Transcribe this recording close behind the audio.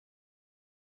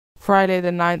Friday the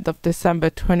 9th of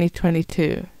December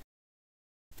 2022.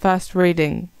 First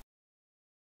reading.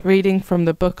 Reading from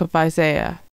the book of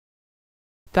Isaiah.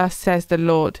 Thus says the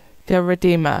Lord, your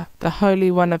Redeemer, the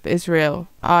Holy One of Israel.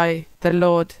 I, the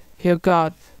Lord, your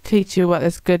God, teach you what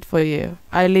is good for you.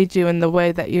 I lead you in the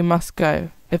way that you must go.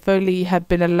 If only you had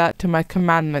been alert to my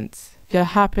commandments, your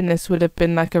happiness would have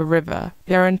been like a river,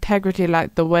 your integrity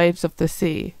like the waves of the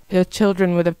sea. Your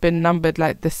children would have been numbered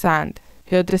like the sand,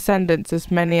 your descendants as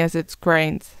many as its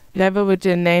grains. Never would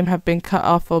your name have been cut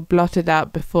off or blotted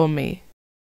out before me.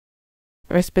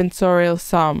 Responsorial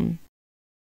Psalm.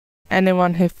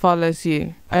 Anyone who follows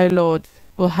you, O Lord,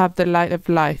 will have the light of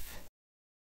life.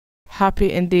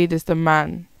 Happy indeed is the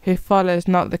man who follows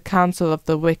not the counsel of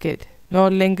the wicked, nor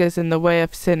lingers in the way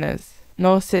of sinners,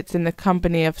 nor sits in the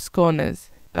company of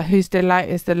scorners, but whose delight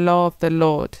is the law of the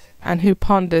Lord, and who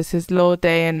ponders his law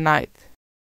day and night.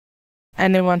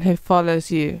 Anyone who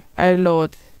follows you, O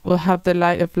Lord, will have the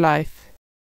light of life.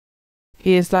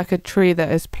 He is like a tree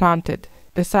that is planted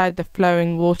beside the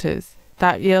flowing waters,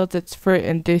 that yields its fruit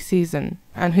in due season,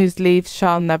 and whose leaves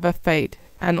shall never fade,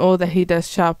 and all that he does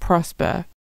shall prosper.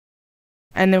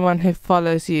 Anyone who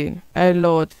follows you, O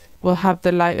Lord, will have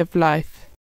the light of life.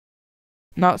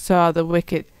 Not so are the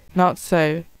wicked, not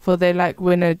so, for they like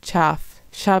winnowed chaff,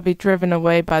 shall be driven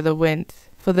away by the wind.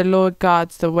 For the Lord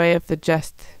guards the way of the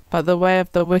just, but the way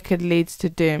of the wicked leads to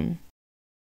doom.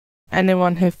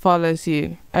 Anyone who follows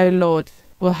you, O Lord,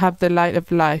 will have the light of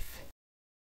life.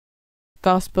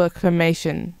 Gospel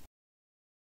acclamation.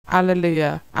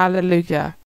 Alleluia,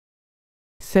 Alleluia.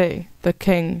 Say, the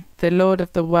King, the Lord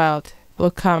of the world,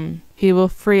 will come. He will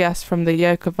free us from the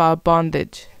yoke of our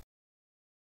bondage.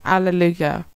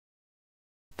 Alleluia.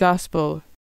 Gospel.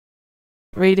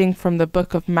 Reading from the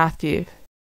book of Matthew.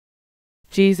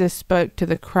 Jesus spoke to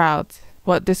the crowds.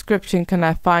 What description can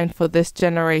I find for this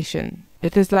generation?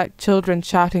 It is like children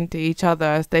shouting to each other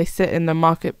as they sit in the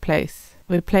marketplace.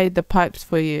 We played the pipes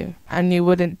for you, and you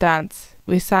wouldn't dance.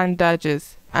 We sang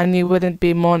dirges, and you wouldn't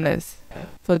be mourners.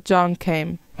 For John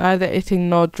came, neither eating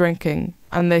nor drinking,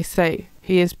 and they say,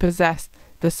 he is possessed.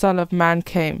 The Son of Man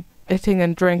came, eating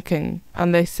and drinking,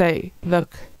 and they say,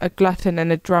 look, a glutton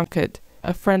and a drunkard,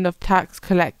 a friend of tax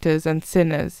collectors and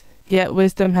sinners. Yet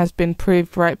wisdom has been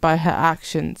proved right by her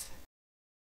actions.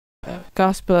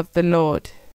 Gospel of the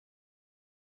Lord.